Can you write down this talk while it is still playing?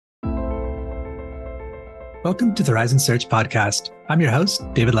Welcome to the Rise and Search podcast. I'm your host,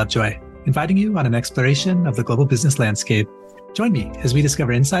 David Lovejoy, inviting you on an exploration of the global business landscape. Join me as we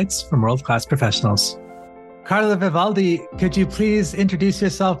discover insights from world-class professionals. Carlo Vivaldi, could you please introduce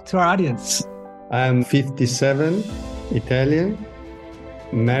yourself to our audience? I'm 57, Italian,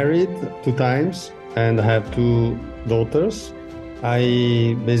 married 2 times, and I have 2 daughters.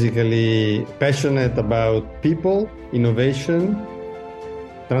 I basically passionate about people, innovation,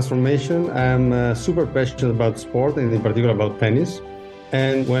 transformation. I'm super passionate about sport, and in particular about tennis.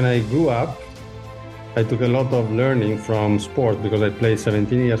 And when I grew up, I took a lot of learning from sport because I played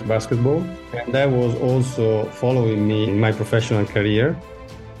 17 years basketball. And that was also following me in my professional career.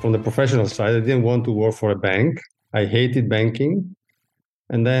 From the professional side, I didn't want to work for a bank. I hated banking.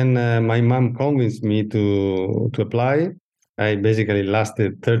 And then my mom convinced me to apply. I basically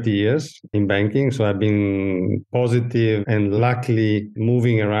lasted 30 years in banking. So I've been positive and luckily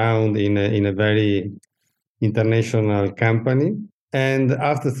moving around in a very international company. And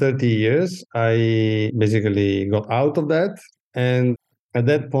after 30 years, I basically got out of that. And at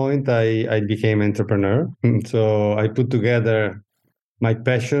that point, I became an entrepreneur. So I put together my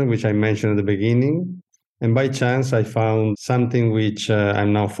passion, which I mentioned at the beginning. And by chance, I found something which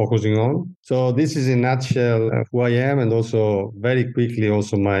I'm now focusing on. So this is in a nutshell who I am, and also very quickly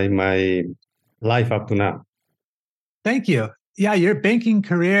also my life up to now. Thank you. Yeah, your banking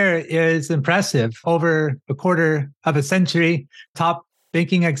career is impressive. Over a quarter of a century, top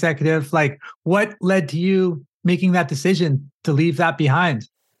banking executive. Like, what led to you making that decision to leave that behind?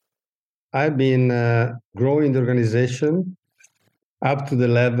 I've been growing the organization up to the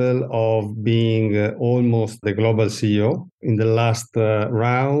level of being almost the global CEO in the last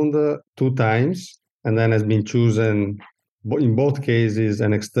round 2 times, and then has been chosen in both cases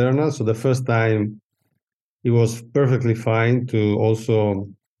an external. So the first time it was perfectly fine to also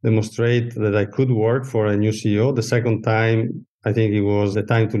demonstrate that I could work for a new CEO. The second time, I think it was the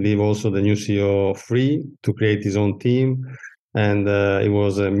time to leave also the new CEO free to create his own team. And it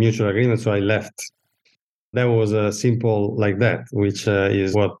was a mutual agreement, so I left. That was simple like that, which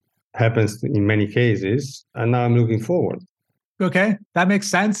is what happens in many cases. And now I'm looking forward. Okay, that makes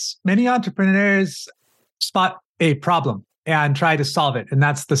sense. Many entrepreneurs spot a problem and try to solve it. And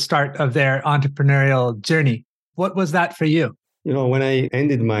that's the start of their entrepreneurial journey. What was that for you? You know, when I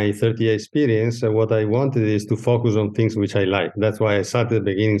ended my 30-year experience, what I wanted is to focus on things which I like. That's why I started at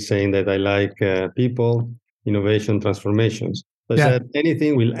the beginning saying that I like people, innovation, transformations. I said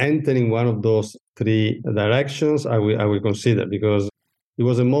anything will enter in one of those 3 directions, I will consider, because it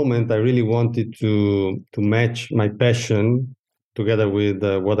was a moment I really wanted to match my passion together with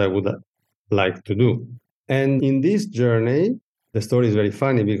what I would like to do. And in this journey, the story is very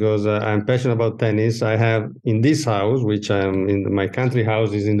funny because I'm passionate about tennis. I have in this house, which I'm in, my country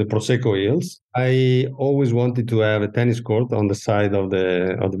house is in the Prosecco Hills. I always wanted to have a tennis court on the side of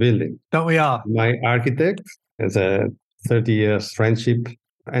the building. Don't we all? My architect, it's a 30 years friendship.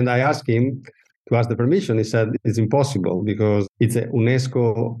 And I asked him to ask the permission. He said it's impossible because it's a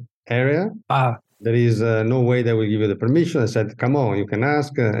UNESCO area. There is no way they will give you the permission. I said, come on, you can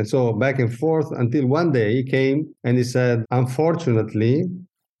ask. And so back and forth until one day he came and he said, unfortunately,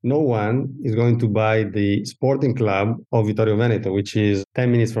 no one is going to buy the sporting club of Vittorio Veneto, which is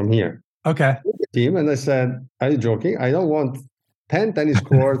 10 minutes from here. Okay. And I said, are you joking? I don't want 10 tennis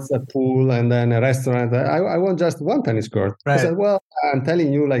courts, a pool, and then a restaurant. I want just 1 tennis court. Right. I said, well, I'm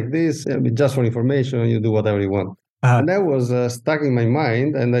telling you like this, just for information, you do whatever you want. And that was stuck in my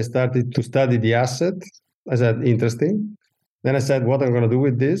mind, and I started to study the asset. I said, interesting. Then I said, what I'm going to do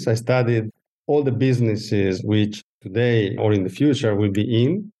with this? I studied all the businesses which today or in the future will be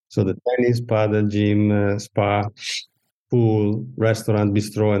in. So the tennis, paddle, gym, spa, pool, restaurant,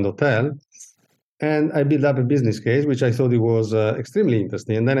 bistro, and hotel. And I built up a business case, which I thought it was extremely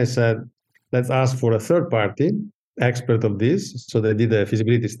interesting. And then I said, let's ask for a third party expert of this. So they did a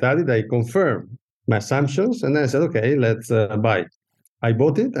feasibility study. They confirmed my assumptions. And then I said, okay, let's buy. I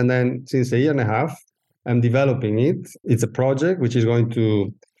bought it. And then since a year and a half, I'm developing it. It's a project which is going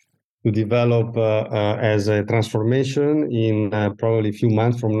to develop as a transformation in probably a few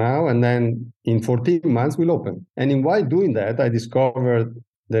months from now. And then in 14 months, we'll open. And in while doing that, I discovered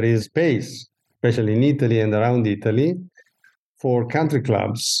there is space, especially in Italy and around Italy, for country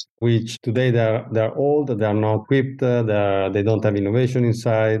clubs, which today they're old, they're not equipped, they don't have innovation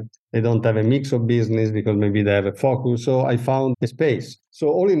inside, they don't have a mix of business because maybe they have a focus. So I found a space. So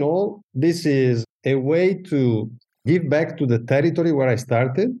all in all, this is a way to give back to the territory where I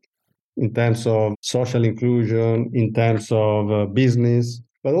started in terms of social inclusion, in terms of business,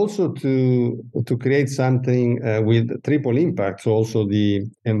 but also to create something with triple impact, so also the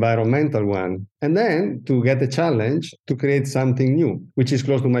environmental one, and then to get a challenge to create something new, which is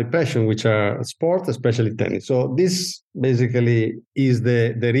close to my passion, which are sports, especially tennis. So this basically is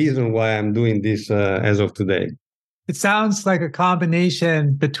the reason why I'm doing this as of today. It sounds like a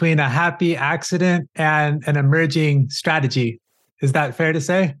combination between a happy accident and an emerging strategy. Is that fair to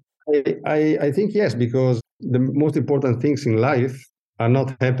say? I think yes, because the most important things in life are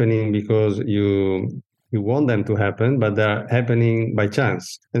not happening because you want them to happen, but they're happening by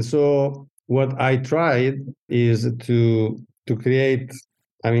chance. And so what I tried is to create,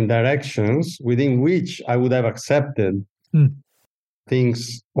 directions within which I would have accepted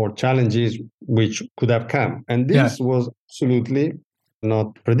things or challenges which could have come. And this was absolutely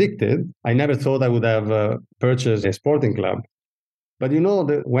not predicted. I never thought I would have purchased a sporting club. But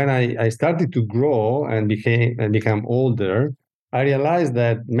when I started to grow and become older, I realized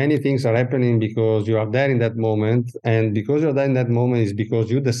that many things are happening because you are there in that moment. And because you're there in that moment is because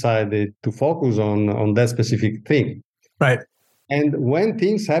you decided to focus on that specific thing. Right. And when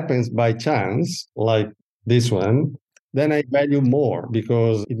things happen by chance, like this one, then I value more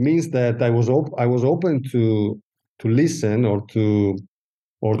because it means that I was open to listen or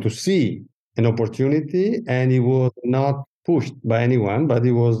to see an opportunity, and it was not pushed by anyone, but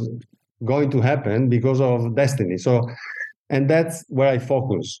it was going to happen because of destiny. So, and that's where I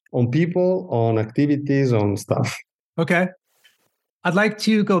focus on people, on activities, on stuff. Okay. I'd like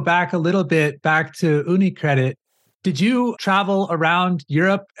to go back a little bit back to UniCredit. Did you travel around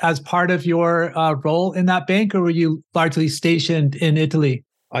Europe as part of your role in that bank, or were you largely stationed in Italy?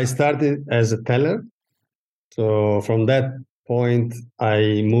 I started as a teller. So from that point,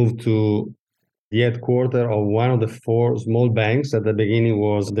 I moved to the headquarters of one of the four small banks. At the beginning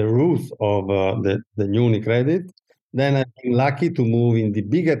was the root of the new UniCredit. Then I've been lucky to move in the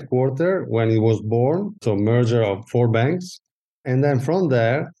big headquarters when it was born, so merger of four banks. And then from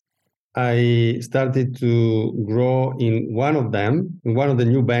there, I started to grow in one of them, in one of the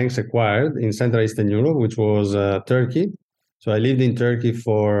new banks acquired in Central Eastern Europe, which was Turkey. So I lived in Turkey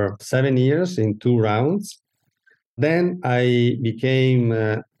for 7 years in 2 rounds. Then I became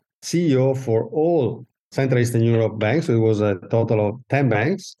CEO for all Central Eastern Europe banks. So it was a total of 10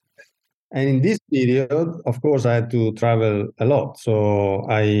 banks. And in this period, of course, I had to travel a lot. So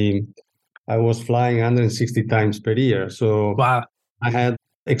I was flying 160 times per year. So wow. I had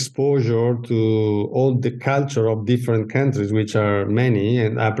exposure to all the culture of different countries, which are many,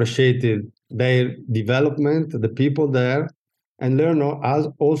 and I appreciated their development, the people there, and learn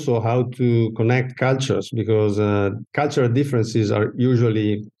also how to connect cultures, because cultural differences are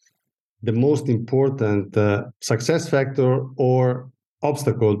usually the most important success factor or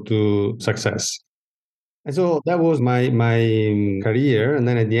obstacle to success. And so that was my career. And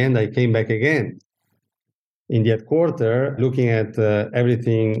then at the end, I came back again in the headquarters, looking at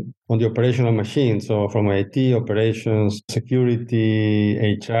everything on the operational machine. So from IT, operations, security,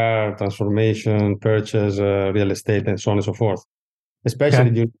 HR, transformation, purchase, real estate, and so on and so forth, especially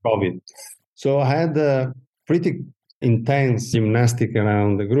during COVID. So I had a pretty intense gymnastic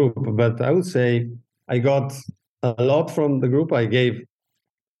around the group, but I would say I got a lot from the group. I gave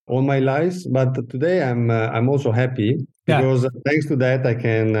all my lives, but today I'm also happy because thanks to that I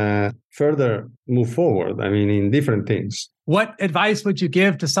can further move forward. I mean, in different things. What advice would you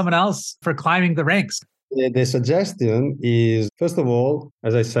give to someone else for climbing the ranks? The suggestion is, first of all,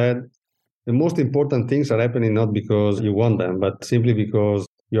 as I said, the most important things are happening not because you want them, but simply because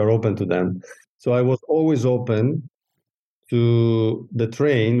you're open to them. So I was always open to the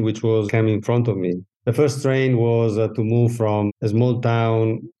train which was coming in front of me. The first train was to move from a small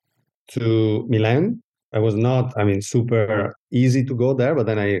town to Milan. It was not, super easy to go there, but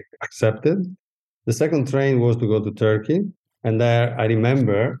then I accepted. The second train was to go to Turkey. And there I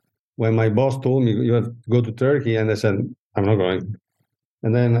remember when my boss told me, you have to go to Turkey. And I said, I'm not going.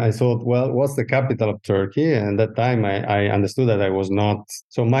 And then I thought, well, what's the capital of Turkey? And at that time I understood that I was not.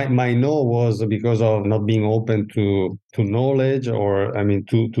 So my no was because of not being open to knowledge or,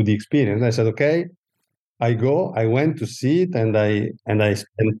 to the experience. I said, okay, I went to see it, and I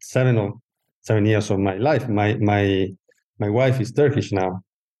spent 7 years of my life. My wife is Turkish now.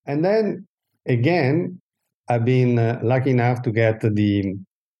 And then again, I've been lucky enough to get the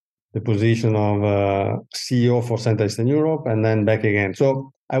position of CEO for Central Eastern Europe, and then back again.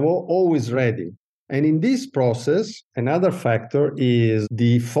 So I was always ready. And in this process, another factor is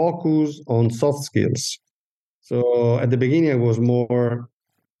the focus on soft skills. So at the beginning, I was more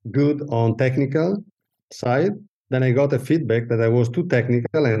good on technical side. Then I got a feedback that I was too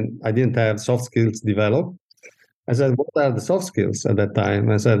technical and I didn't have soft skills developed. I said, what are the soft skills at that time?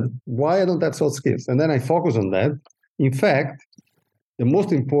 I said, why I don't have soft skills? And then I focus on that. In fact, the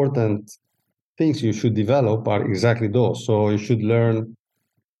most important things you should develop are exactly those. So you should learn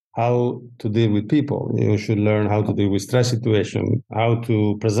how to deal with people. You should learn how to deal with stress situation, how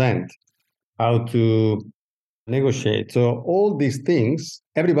to present, how to negotiate. So all these things,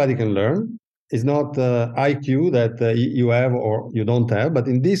 everybody can learn. It's not IQ that you have or you don't have, but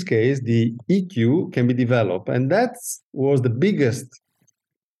in this case, the EQ can be developed. And that was the biggest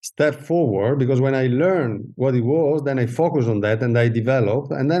step forward, because when I learned what it was, then I focus on that and I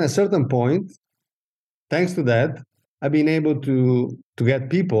develop. And then at a certain point, thanks to that, I've been able to get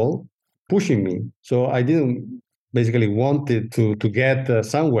people pushing me. So I didn't basically wanted to get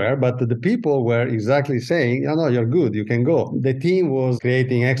somewhere, but the people were exactly saying, "Oh, no, you're good, you can go." The team was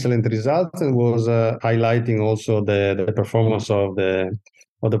creating excellent results and was highlighting also the performance of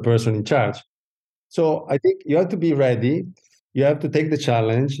the person in charge. So I think you have to be ready. You have to take the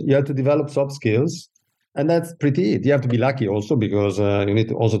challenge. You have to develop soft skills. And that's pretty it. You have to be lucky also, because you need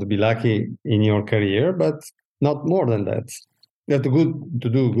to also to be lucky in your career, but not more than that. You have to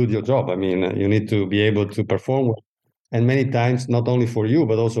do good your job. I mean, you need to be able to perform well, and many times not only for you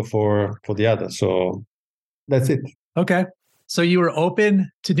but also for the others. So that's it. Okay. So you were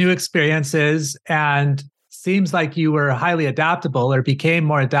open to new experiences, and seems like you were highly adaptable, or became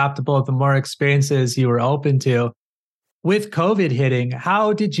more adaptable the more experiences you were open to. With COVID hitting,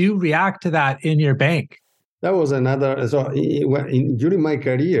 how did you react to that in your bank? That was another. So during my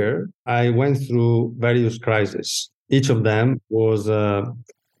career, I went through various crises. Each of them was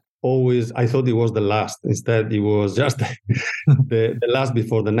always, I thought it was the last. Instead, it was just the last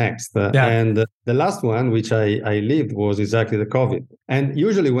before the next. And the last one, which I lived, was exactly the COVID. And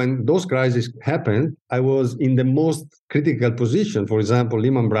usually when those crises happened, I was in the most critical position. For example,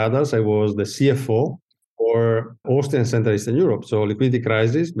 Lehman Brothers, I was the CFO for Austria and Central Eastern Europe. So liquidity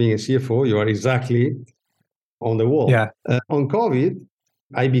crisis, being a CFO, you are exactly on the wall. Yeah. On COVID,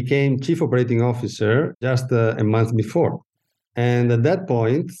 I became chief operating officer just a month before. And at that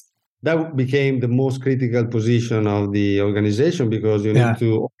point, that became the most critical position of the organization, because you need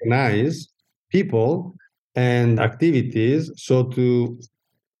to organize people and activities so to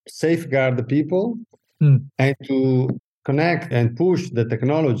safeguard the people and to connect and push the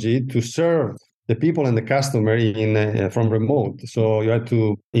technology to serve the people and the customer in from remote. So you had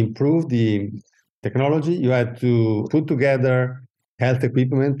to improve the technology. You had to put together health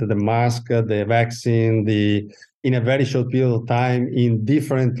equipment, the mask, the vaccine, in a very short period of time in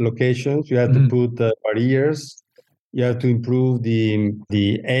different locations. You had to put barriers. You have to improve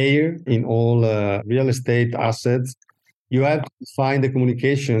the air in all real estate assets. You have to find the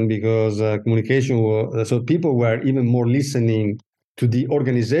communication, because communication was, so people were even more listening to the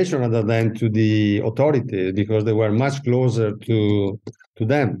organization rather than to the authorities, because they were much closer to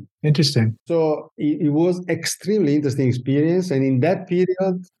them. Interesting. So it was extremely interesting experience. And in that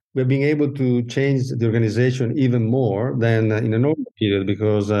period, we're being able to change the organization even more than in a normal period,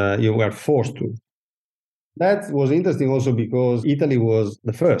 because you were forced to. That was interesting also because Italy was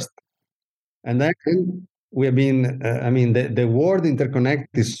the first. And then we have been, the world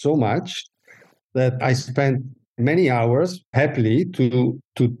interconnected so much that I spent many hours happily to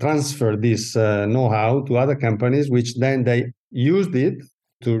transfer this know-how to other companies, which then they used it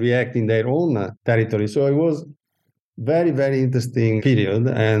to react in their own territory. So it was very, very interesting period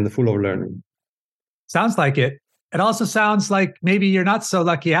and full of learning. Sounds like it. It also sounds like maybe you're not so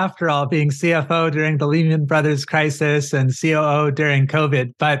lucky after all, being CFO during the Lehman Brothers crisis and COO during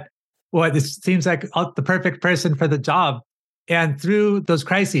COVID. But this seems like the perfect person for the job. And through those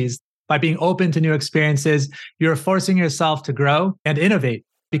crises, by being open to new experiences, you're forcing yourself to grow and innovate,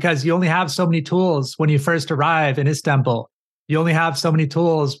 because you only have so many tools when you first arrive in Istanbul. You only have so many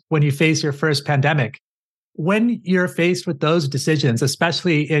tools when you face your first pandemic. When you're faced with those decisions,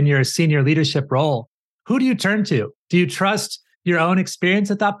 especially in your senior leadership role, who do you turn to? Do you trust your own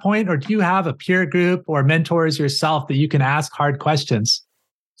experience at that point, or do you have a peer group or mentors yourself that you can ask hard questions?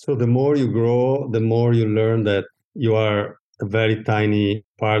 So the more you grow, the more you learn that you are a very tiny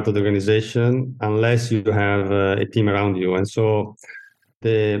part of the organization, unless you have a team around you. And so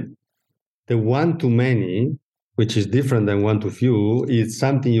the one-to-many, which is different than one-to-few, is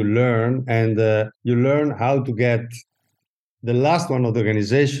something you learn, and you learn how to get the last one of the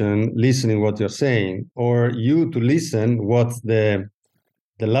organization listening what you're saying, or you to listen what the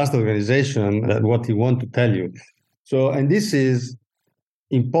last organization, what he want to tell you. So, and this is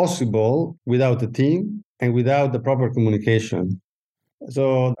impossible without a team and without the proper communication.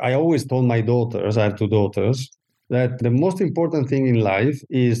 So I always told my daughters, I have two daughters, that the most important thing in life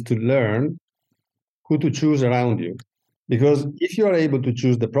is to learn who to choose around you. Because if you are able to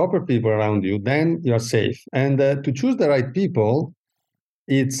choose the proper people around you, then you are safe. And to choose the right people,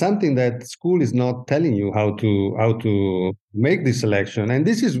 it's something that school is not telling you how to make this selection. And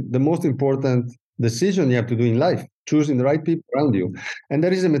this is the most important decision you have to do in life, choosing the right people around you. And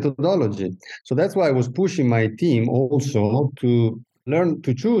there is a methodology. So that's why I was pushing my team also to learn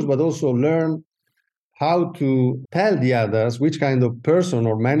to choose, but also learn how to tell the others which kind of person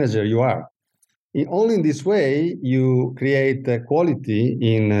or manager you are. Only in this way you create quality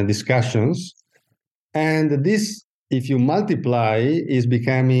in discussions. And this, if you multiply, is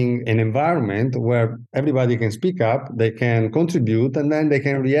becoming an environment where everybody can speak up, they can contribute, and then they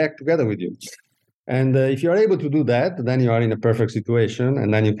can react together with you. And if you are able to do that, then you are in a perfect situation,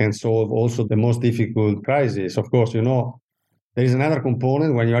 and then you can solve also the most difficult crisis. Of course, there is another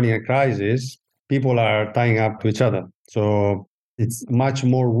component when you are in a crisis, people are tying up to each other. So it's much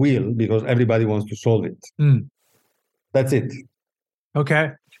more will because everybody wants to solve it. That's it.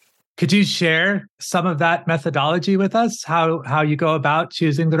 Okay. Could you share some of that methodology with us? How you go about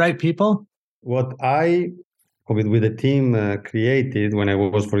choosing the right people? What I, with the team, created when I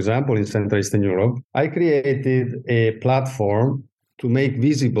was, for example, in Central Eastern Europe, I created a platform to make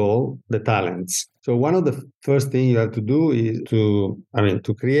visible the talents. So one of the first things you have to do is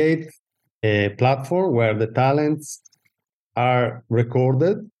to create a platform where the talents are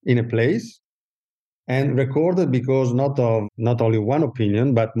recorded in a place, and recorded because not only one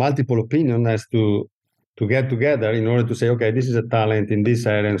opinion, but multiple opinions has to get together in order to say, okay, this is a talent in this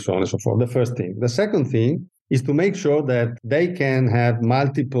area, and so on and so forth. The first thing. The second thing is to make sure that they can have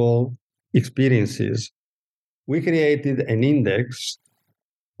multiple experiences. We created an index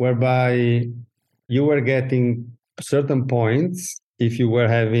whereby you were getting certain points if you were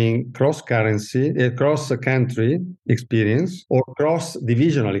having cross-country experience or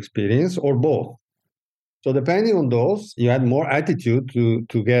cross-divisional experience or both. So depending on those, you had more attitude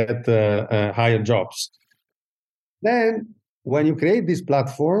to get higher jobs. Then when you create this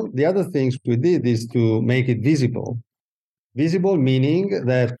platform, the other things we did is to make it visible. Visible meaning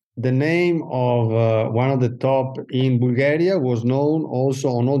that the name of one of the top in Bulgaria was known also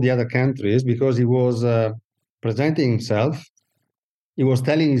on all the other countries because he was presenting himself. He was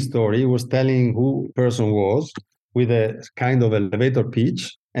telling his story. He was telling who the person was with a kind of elevator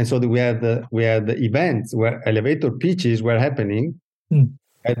pitch. And so we had the events where elevator pitches were happening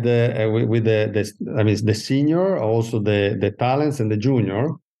at with the senior, also the talents and the junior,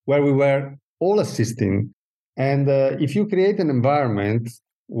 where we were all assisting. And if you create an environment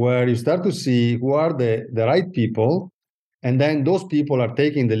where you start to see who are the right people, and then those people are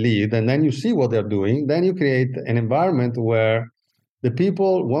taking the lead, and then you see what they're doing, then you create an environment where the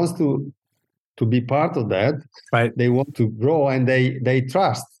people wants to be part of that. Right. They want to grow, and they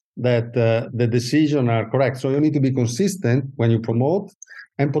trust that the decisions are correct. So you need to be consistent when you promote,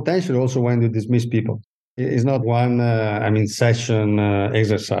 and potentially also when you dismiss people. It's not one session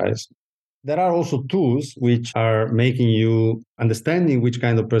exercise. There are also tools which are making you understanding which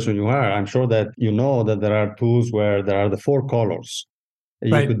kind of person you are. I'm sure that you know that there are tools where there are the 4 colors.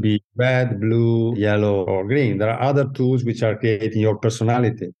 You could be red, blue, yellow, or green. There are other tools which are creating your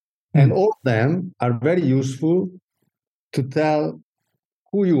personality. And all of them are very useful to tell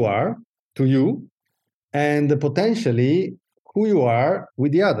who you are to you and potentially who you are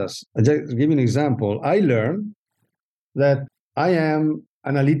with the others. I'll just give you an example. I learned that I am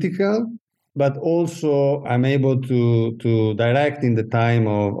analytical, but also I'm able to direct in the time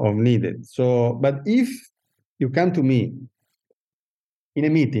of needed. So, but if you come to me in a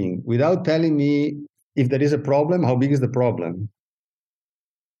meeting without telling me if there is a problem, how big is the problem?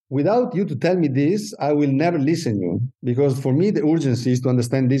 Without you to tell me this, I will never listen to you, because for me, the urgency is to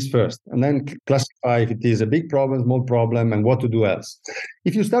understand this first and then classify if it is a big problem, small problem, and what to do else.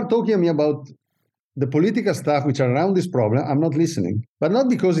 If you start talking to me about the political stuff which are around this problem, I'm not listening. But not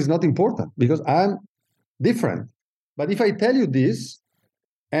because it's not important, because I'm different. But if I tell you this,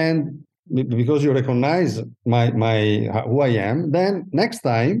 and because you recognize my who I am, then next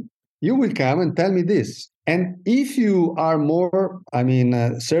time you will come and tell me this. And if you are more,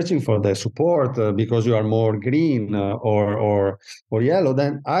 searching for the support because you are more green or yellow,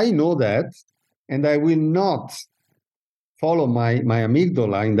 then I know that, and I will not follow my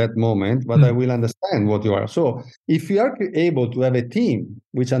amygdala in that moment, but I will understand what you are. So if you are able to have a team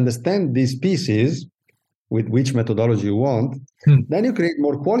which understand these pieces with which methodology you want, then you create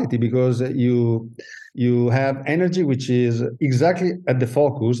more quality because you have energy which is exactly at the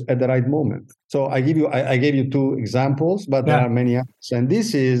focus at the right moment. So I gave you 2 examples, but there are many others. And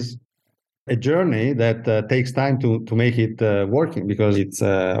this is a journey that takes time to make it working, because its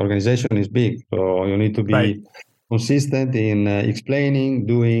organization is big. So you need to be consistent in explaining,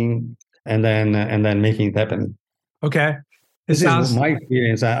 doing, and then making it happen. Okay. This is my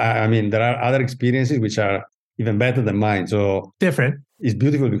experience. I mean, there are other experiences which are even better than mine. So different. It's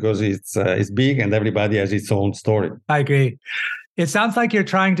beautiful because it's big and everybody has its own story. I agree. It sounds like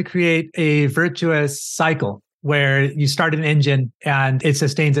you're trying to create a virtuous cycle where you start an engine and it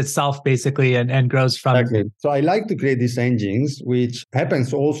sustains itself basically and grows from it. Exactly. So I like to create these engines, which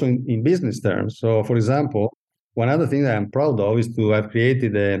happens also in business terms. So for example, one other thing that I'm proud of is to have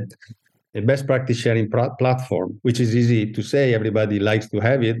created a best practice sharing platform, which is easy to say, everybody likes to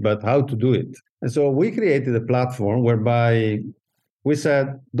have it, but how to do it? And so we created a platform whereby we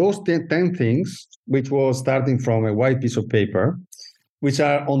said those 10 things, which was starting from a white piece of paper, which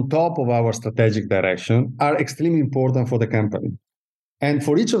are on top of our strategic direction, are extremely important for the company. And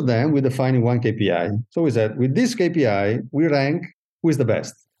for each of them, we define one KPI. So we said, with this KPI, we rank who is the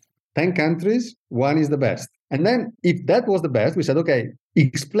best. 10 countries, one is the best. And then if that was the best, we said, okay,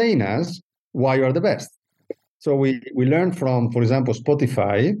 explain us why you are the best. So we learned from, for example,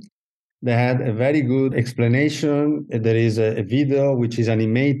 Spotify. They had a very good explanation. There is a video which is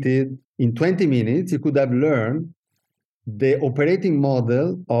animated. In 20 minutes, you could have learned the operating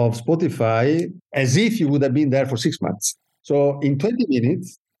model of Spotify as if you would have been there for 6 months. So in 20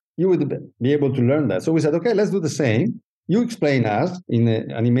 minutes, you would be able to learn that. So we said, okay, let's do the same. You explain us in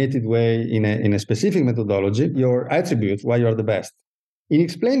an animated way, in a specific methodology, your attributes, why you're the best. In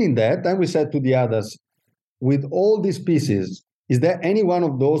explaining that, then we said to the others, with all these pieces, is there any one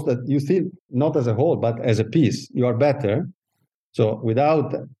of those that you feel, not as a whole, but as a piece, you are better? So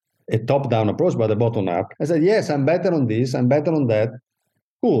without a top-down approach, but a bottom-up. I said, yes, I'm better on this, I'm better on that.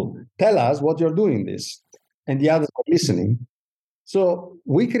 Cool. Tell us what you're doing this. And the others are listening. So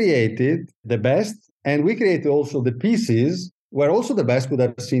we created the best, and we created also the pieces where also the best could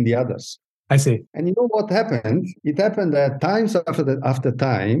have seen the others. I see. And you know what happened? It happened that times after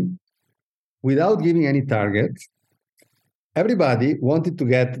time, without giving any target, everybody wanted to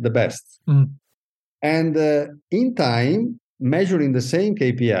get the best. Mm. And in time, measuring the same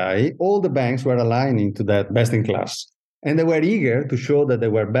KPI, all the banks were aligning to that best in class. And they were eager to show that they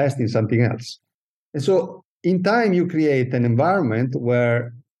were best in something else. And so in time, you create an environment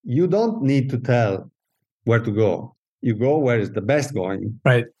where you don't need to tell where to go. You go where is the best going.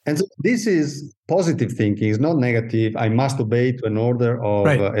 Right. And so this is positive thinking. It's not negative. I must obey to an order of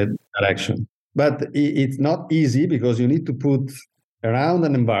a direction. But it's not easy because you need to put around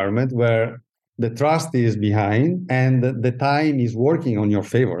an environment where the trust is behind and the time is working on your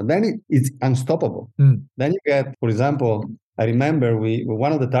favor. Then it's unstoppable. Mm. Then you get, for example, I remember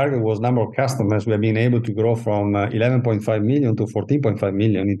one of the targets was number of customers. We have been able to grow from 11.5 million to 14.5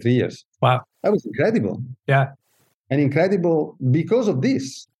 million in 3 years. Wow. That was incredible. Yeah. And incredible because of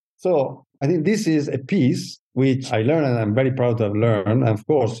this. So I think this is a piece which I learned and I'm very proud to have learned. And of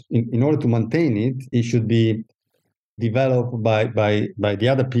course, in order to maintain it, it should be developed by the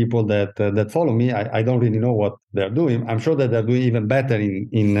other people that follow me. I don't really know what they're doing. I'm sure that they're doing even better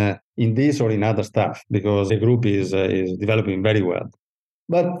in this or in other stuff because the group is developing very well.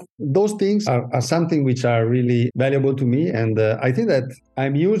 But those things are something which are really valuable to me. And I think that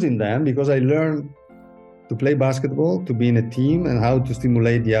I'm using them because I learned to play basketball, to be in a team and how to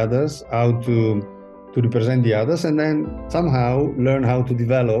stimulate the others, how to represent the others, and then somehow learn how to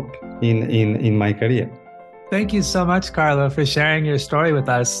develop in my career. Thank you so much, Carlo, for sharing your story with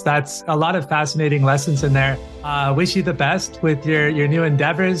us. That's a lot of fascinating lessons in there. Wish you the best with your new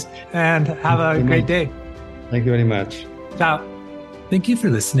endeavors and have a great day. Thank you very much. Ciao. Thank you for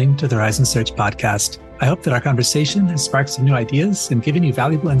listening to the Horizon Search podcast. I hope that our conversation has sparked some new ideas and given you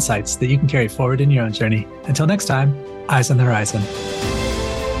valuable insights that you can carry forward in your own journey. Until next time, eyes on the horizon.